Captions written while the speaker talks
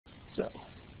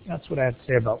that's what I have to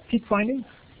say about peak finding.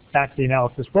 Back to the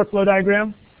analysis workflow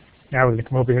diagram. Now we're going to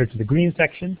come over here to the green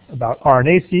section about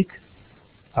RNA-seq.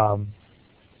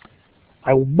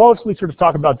 I will mostly sort of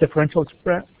talk about differential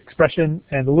expression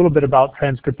and a little bit about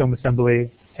transcriptome assembly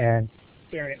and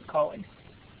variant calling.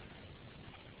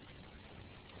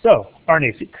 So,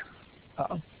 RNA-seq.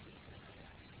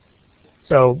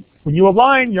 So when you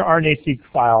align your RNA-seq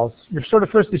files, your sort of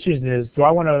first decision is, do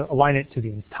I want to align it to the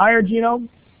entire genome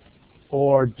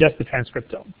or just the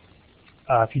transcriptome?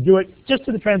 If you do it just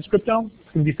to the transcriptome,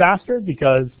 it's going to be faster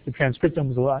because the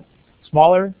transcriptome is a lot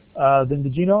smaller than the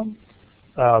genome,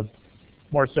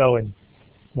 more so in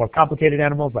more complicated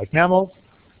animals like mammals.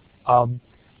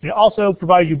 It also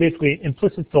provides you basically an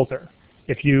implicit filter.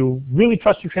 If you really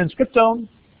trust your transcriptome,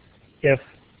 if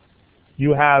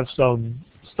you have some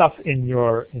stuff in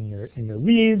your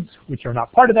reads which are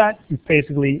not part of that, you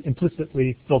basically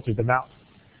implicitly filter them out.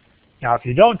 Now, if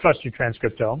you don't trust your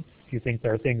transcriptome, if you think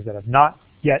there are things that have not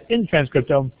yet in the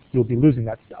transcriptome, you'll be losing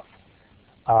that stuff.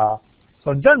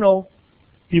 So in general,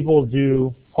 people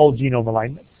do whole genome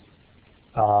alignments.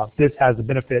 This has the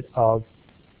benefit of,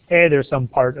 hey, there's some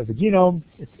part of the genome,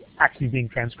 it's actually being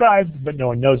transcribed, but no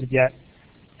one knows it yet.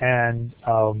 And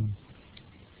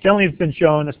generally it's been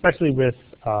shown, especially with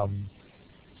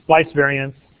splice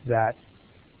variants, that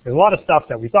there's a lot of stuff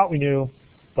that we thought we knew,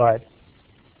 but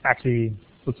actually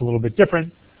looks a little bit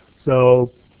different.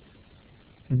 So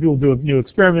people do new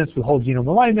experiments with whole genome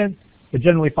alignment, but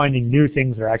generally finding new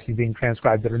things that are actually being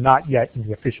transcribed that are not yet in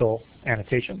the official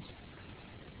annotations.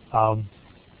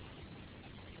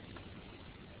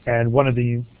 And one of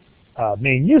the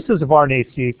main uses of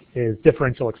RNA-seq is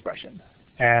differential expression.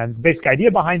 And the basic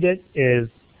idea behind it is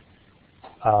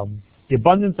the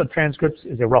abundance of transcripts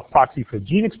is a rough proxy for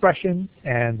gene expression,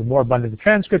 and the more abundant the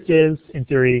transcript is, in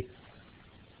theory,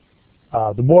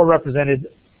 the more represented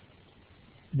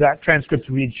that transcript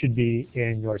read should be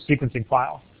in your sequencing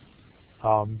file.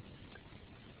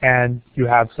 And you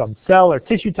have some cell or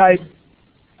tissue type,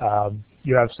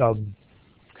 you have some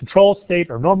control state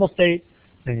or normal state,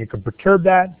 then you can perturb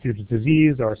that due to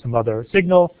disease or some other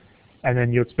signal, and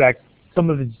then you expect some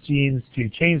of its genes to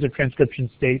change their transcription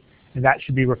state, and that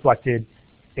should be reflected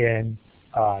in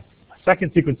a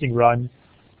second sequencing run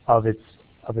of its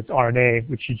RNA,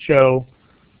 which should show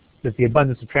that the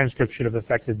abundance of transcript should have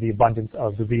affected the abundance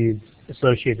of the reads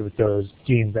associated with those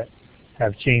genes that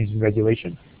have changed in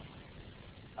regulation.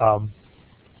 There are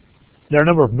a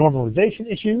number of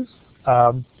normalization issues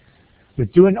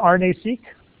with doing RNA-seq.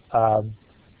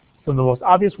 Some of the most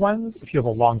obvious ones, if you have a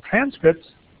long transcript,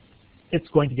 it's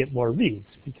going to get more reads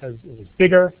because it was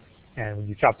bigger, and when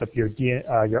you chopped up your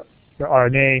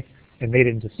RNA and made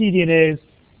it into cDNAs,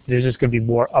 there's just going to be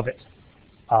more of it.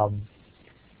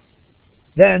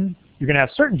 Then you're going to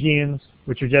have certain genes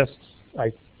which are just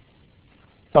like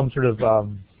some sort of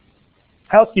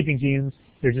housekeeping genes.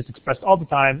 They're just expressed all the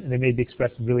time, and they may be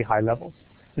expressed in really high levels.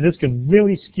 And this can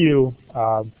really skew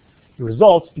the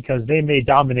results because they may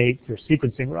dominate your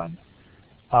sequencing run.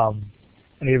 And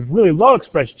if you have really low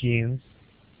expressed genes,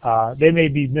 they may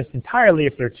be missed entirely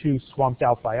if they're too swamped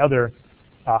out by other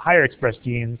higher expressed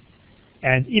genes.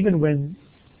 And even when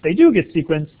they do get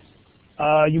sequenced,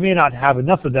 you may not have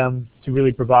enough of them to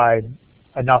really provide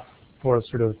enough for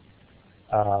sort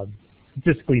of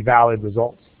statistically valid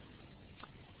results.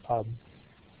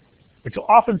 What you'll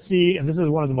often see, and this is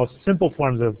one of the most simple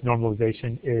forms of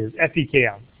normalization, is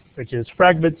FEKM, which is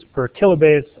fragments per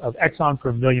kilobase of exon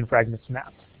per million fragments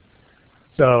mapped.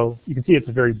 So you can see it's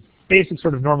a very basic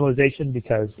sort of normalization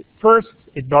because first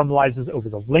it normalizes over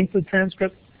the length of the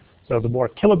transcript. So the more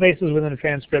kilobases within a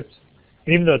transcript,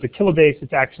 and even though it's a kilobase,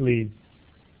 it's actually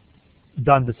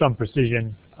done to some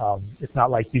precision. It's not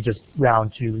like you just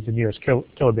round to the nearest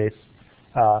kilobase.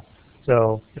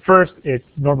 So first it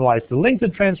normalized the length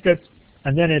of the transcript,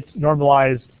 and then it's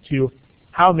normalized to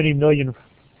how many million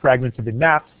fragments have been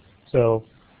mapped. So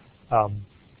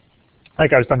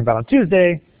like I was talking about on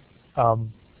Tuesday,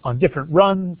 on different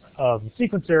runs of the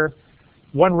sequencer,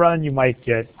 one run you might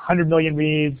get 100 million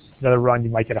reads, another run you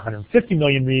might get 150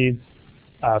 million reads.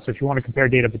 So if you want to compare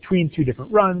data between two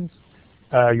different runs,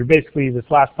 you're basically, this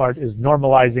last part is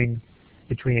normalizing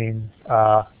between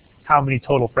how many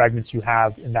total fragments you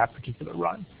have in that particular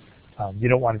run. You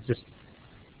don't want to just,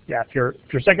 if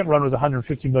your second run was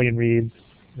 150 million reads,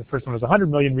 the first one was 100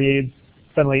 million reads,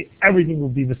 suddenly everything will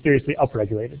be mysteriously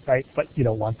upregulated, right? But you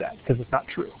don't want that because it's not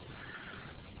true.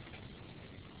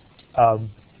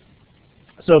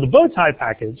 So the bow tie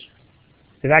package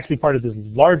is actually part of this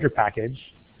larger package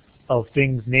of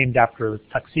things named after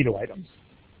tuxedo items.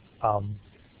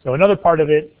 So another part of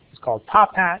it is called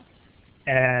TopHat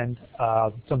and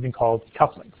something called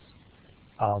Cufflinks.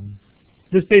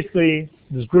 This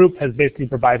group has basically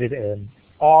provided an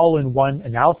all-in-one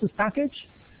analysis package.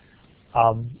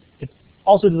 It's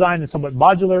also designed in somewhat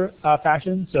modular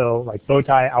fashion, so like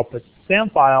bowtie output SAM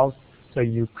files. So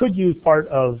you could use part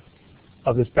of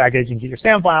this package and get your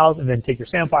SAM files, and then take your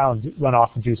SAM file and run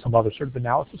off and do some other sort of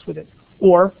analysis with it.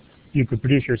 Or you could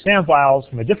produce your SAM files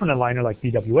from a different aligner like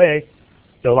BWA.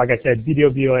 So like I said,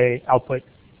 BWA output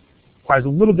requires a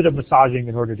little bit of massaging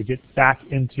in order to get back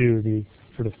into the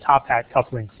sort of TopHat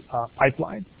Cufflinks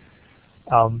pipeline.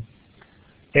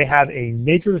 They have a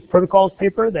Nature's Protocols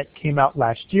paper that came out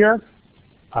last year.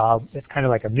 It's kind of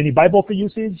like a mini Bible for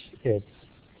usage. It's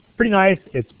pretty nice.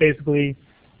 It's basically,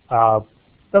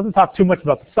 doesn't talk too much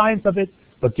about the science of it,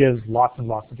 but gives lots and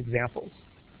lots of examples.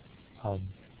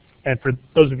 And for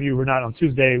those of you who are not on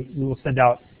Tuesday, we will send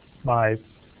out my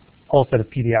whole set of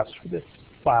PDFs for this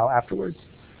file afterwards.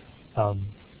 I'll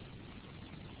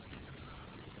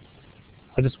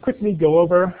just quickly go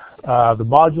over the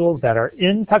modules that are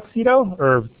in Tuxedo,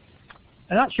 or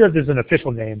I'm not sure if there's an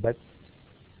official name, but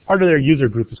part of their user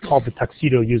group is called the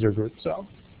Tuxedo user group, so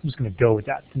I'm just going to go with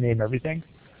that to name everything.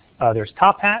 There's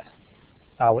TopHat.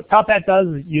 What TopHat does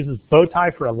is it uses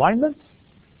bowtie for alignment.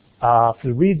 For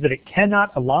the reads that it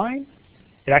cannot align,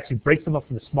 it actually breaks them up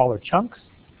into smaller chunks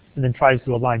and then tries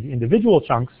to align the individual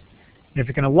chunks. And if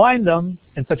it can align them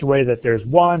in such a way that there's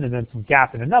one and then some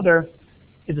gap in another,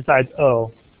 it decides,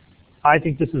 oh, I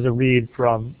think this is a read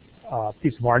from a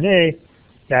piece of RNA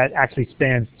that actually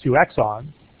spans 2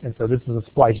 exons, and so this is a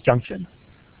splice junction.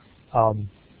 So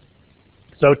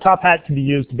TopHat can be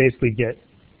used to basically get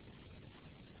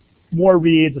more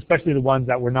reads, especially the ones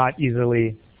that were not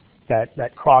easily,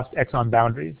 that crossed exon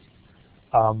boundaries.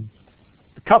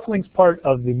 The Cufflinks part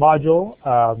of the module,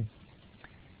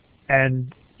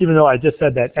 and even though I just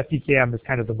said that FDKM is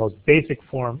kind of the most basic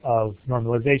form of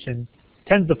normalization,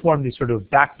 tends to form the sort of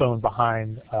backbone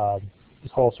behind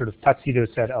this whole sort of Tuxedo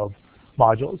set of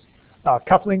modules.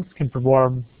 Cufflinks can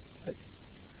perform,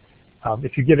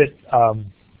 if you give it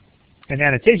an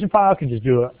annotation file, can just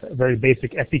do a very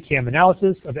basic FDKM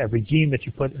analysis of every gene that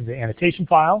you put in the annotation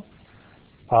file.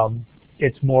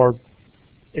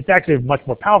 It's actually a much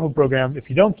more powerful program. If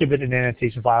you don't give it an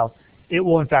annotation file, it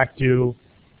will in fact do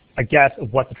a guess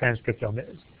of what the transcriptome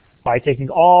is. By taking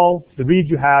all the reads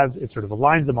you have, it sort of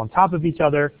aligns them on top of each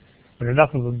other. When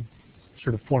enough of them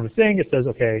sort of form a thing, it says,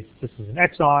 okay, this is an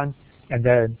exon, and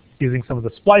then using some of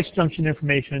the splice junction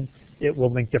information, it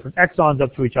will link different exons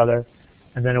up to each other,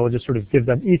 and then it will just sort of give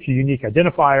them each a unique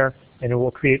identifier, and it will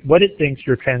create what it thinks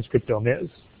your transcriptome is.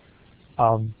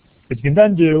 What you can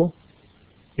then do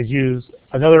is use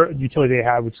another utility they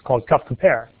have, which is called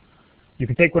CuffCompare. You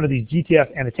can take one of these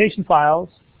GTF annotation files,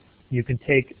 you can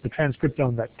take the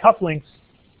transcriptome that Cufflinks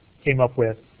came up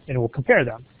with, and it will compare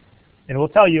them. And it will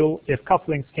tell you if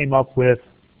Cufflinks came up with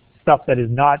stuff that is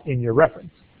not in your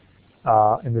reference.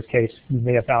 In this case, you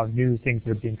may have found new things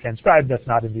that are being transcribed that's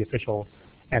not in the official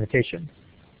annotation.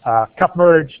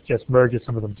 CuffMerge just merges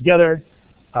some of them together.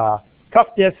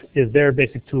 Cuffdiff is their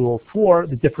basic tool for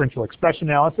the differential expression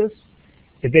analysis.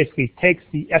 It basically takes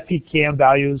the FPKM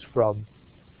values from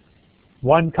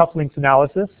one Cufflinks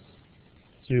analysis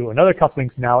to another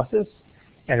Cufflinks analysis,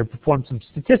 and it performs some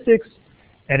statistics,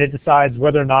 and it decides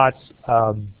whether or not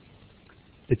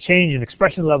the change in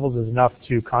expression levels is enough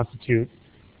to constitute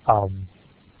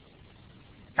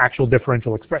actual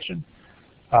differential expression.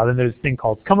 Then there's a thing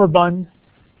called Cummerbund,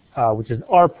 which is an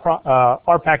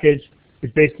R package,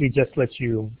 which basically just lets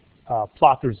you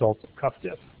plot the results of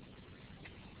Cuffdiff.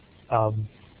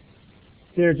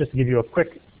 Here, just to give you a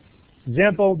quick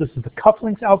example, this is the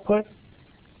Cufflinks output.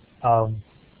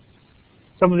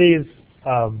 Some of these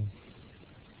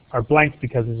are blank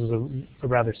because this is a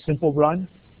rather simple run.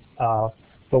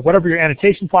 But whatever your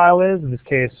annotation file is, in this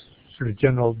case, sort of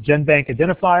general GenBank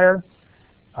identifier,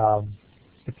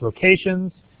 its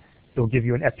locations, it will give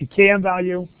you an FPKM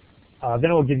value.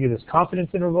 Then it will give you this confidence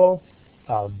interval.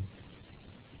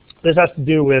 This has to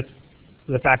do with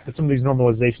the fact that some of these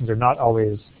normalizations are not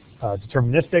always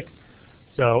deterministic.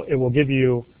 So it will give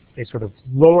you a sort of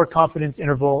lower confidence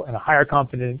interval and a higher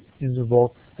confidence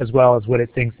interval, as well as what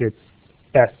it thinks its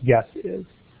best guess is.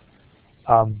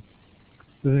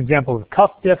 This is an example of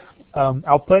Cuffdiff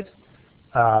output.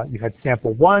 You had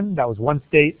sample 1, that was one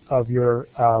state of your,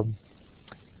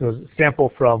 it was a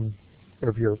sample from sort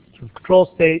of your sort of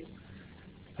control state,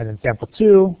 and then sample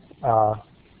 2,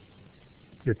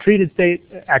 your treated state.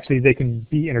 Actually, they can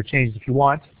be interchanged if you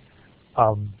want.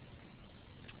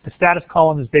 The status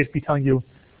column is basically telling you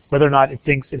whether or not it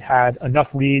thinks it had enough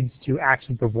reads to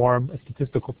actually perform a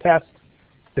statistical test.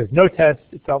 If there's no test,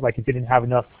 it felt like it didn't have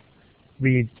enough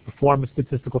reads to perform a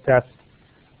statistical test.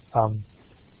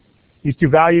 These two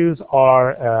values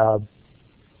are a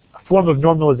form of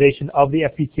normalization of the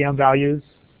FPTM values.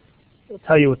 It'll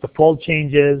tell you what the fold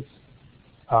change is.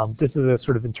 This is a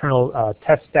sort of internal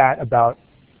test stat about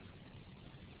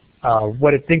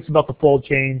what it thinks about the fold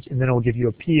change, and then it will give you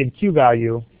a P and Q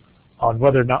value on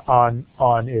whether or not on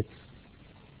its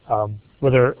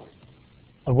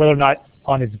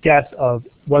guess of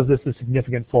was this a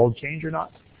significant fold change or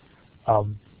not.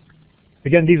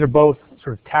 Again, these are both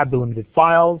sort of tab delimited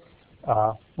files.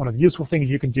 One of the useful things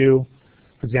you can do,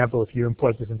 for example, if you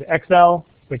import this into Excel,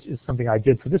 which is something I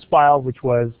did for this file, which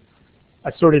was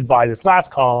I sorted by this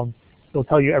last column, it'll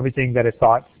tell you everything that it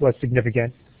thought was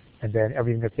significant, and then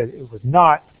everything that said it was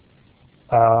not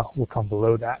will come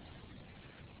below that.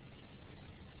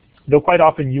 Though quite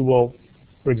often you will,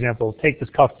 for example, take this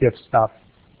Cuffdiff stuff,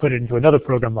 put it into another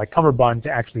program like Cummerbund to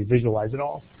actually visualize it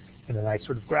all in a nice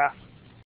sort of graph.